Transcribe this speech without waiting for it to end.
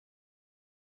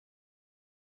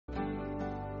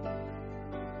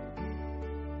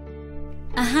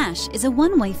A hash is a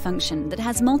one-way function that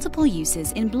has multiple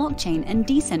uses in blockchain and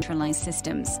decentralized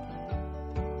systems.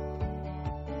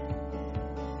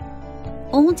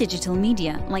 All digital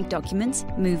media, like documents,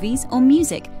 movies, or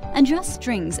music, are just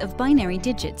strings of binary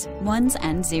digits, ones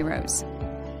and zeros.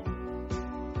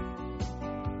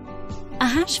 A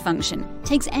hash function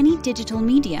takes any digital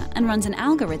media and runs an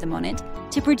algorithm on it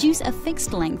to produce a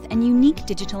fixed length and unique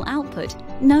digital output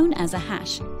known as a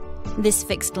hash. This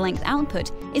fixed length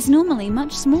output is normally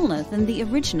much smaller than the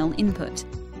original input.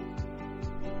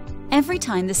 Every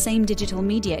time the same digital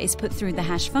media is put through the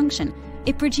hash function,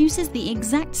 it produces the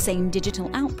exact same digital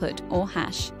output, or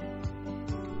hash.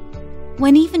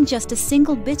 When even just a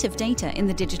single bit of data in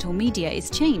the digital media is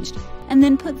changed and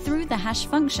then put through the hash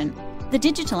function, the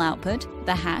digital output,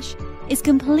 the hash, is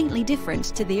completely different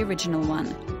to the original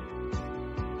one.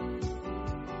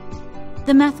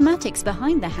 The mathematics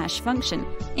behind the hash function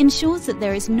ensures that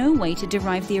there is no way to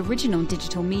derive the original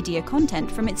digital media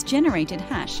content from its generated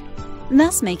hash,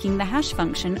 thus making the hash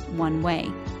function one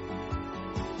way.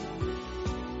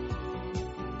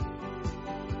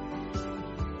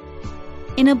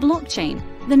 In a blockchain,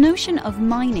 the notion of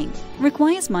mining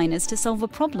requires miners to solve a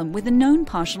problem with a known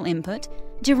partial input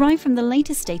derived from the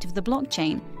latest state of the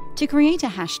blockchain to create a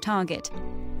hash target.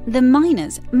 The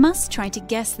miners must try to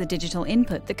guess the digital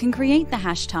input that can create the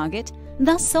hash target,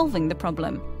 thus solving the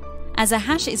problem. As a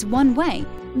hash is one way,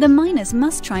 the miners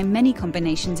must try many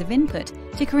combinations of input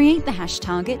to create the hash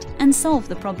target and solve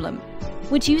the problem,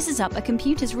 which uses up a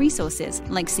computer's resources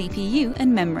like CPU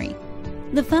and memory.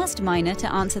 The first miner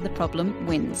to answer the problem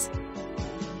wins.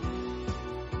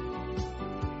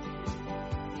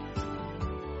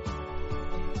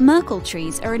 Merkle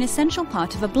trees are an essential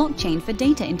part of a blockchain for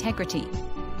data integrity.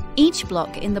 Each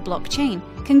block in the blockchain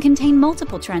can contain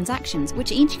multiple transactions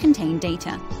which each contain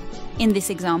data. In this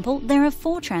example, there are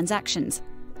 4 transactions: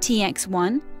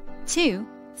 TX1, 2,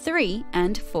 3,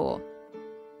 and 4.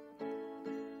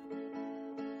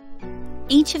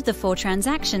 Each of the 4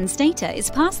 transactions' data is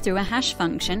passed through a hash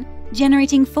function,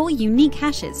 generating 4 unique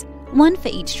hashes, one for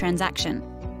each transaction.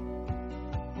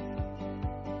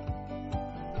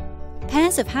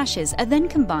 Pairs of hashes are then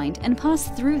combined and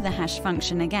passed through the hash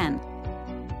function again.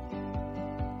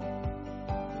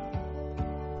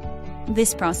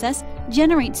 This process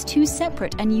generates 2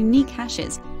 separate and unique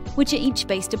hashes, which are each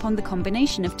based upon the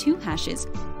combination of 2 hashes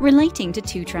relating to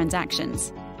 2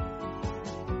 transactions.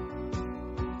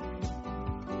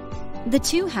 The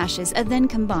 2 hashes are then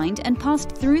combined and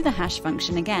passed through the hash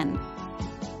function again.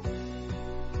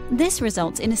 This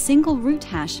results in a single root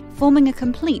hash, forming a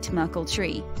complete Merkle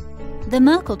tree. The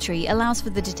Merkle tree allows for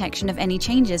the detection of any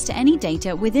changes to any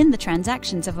data within the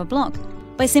transactions of a block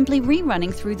by simply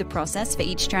rerunning through the process for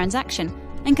each transaction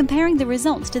and comparing the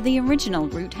results to the original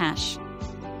root hash.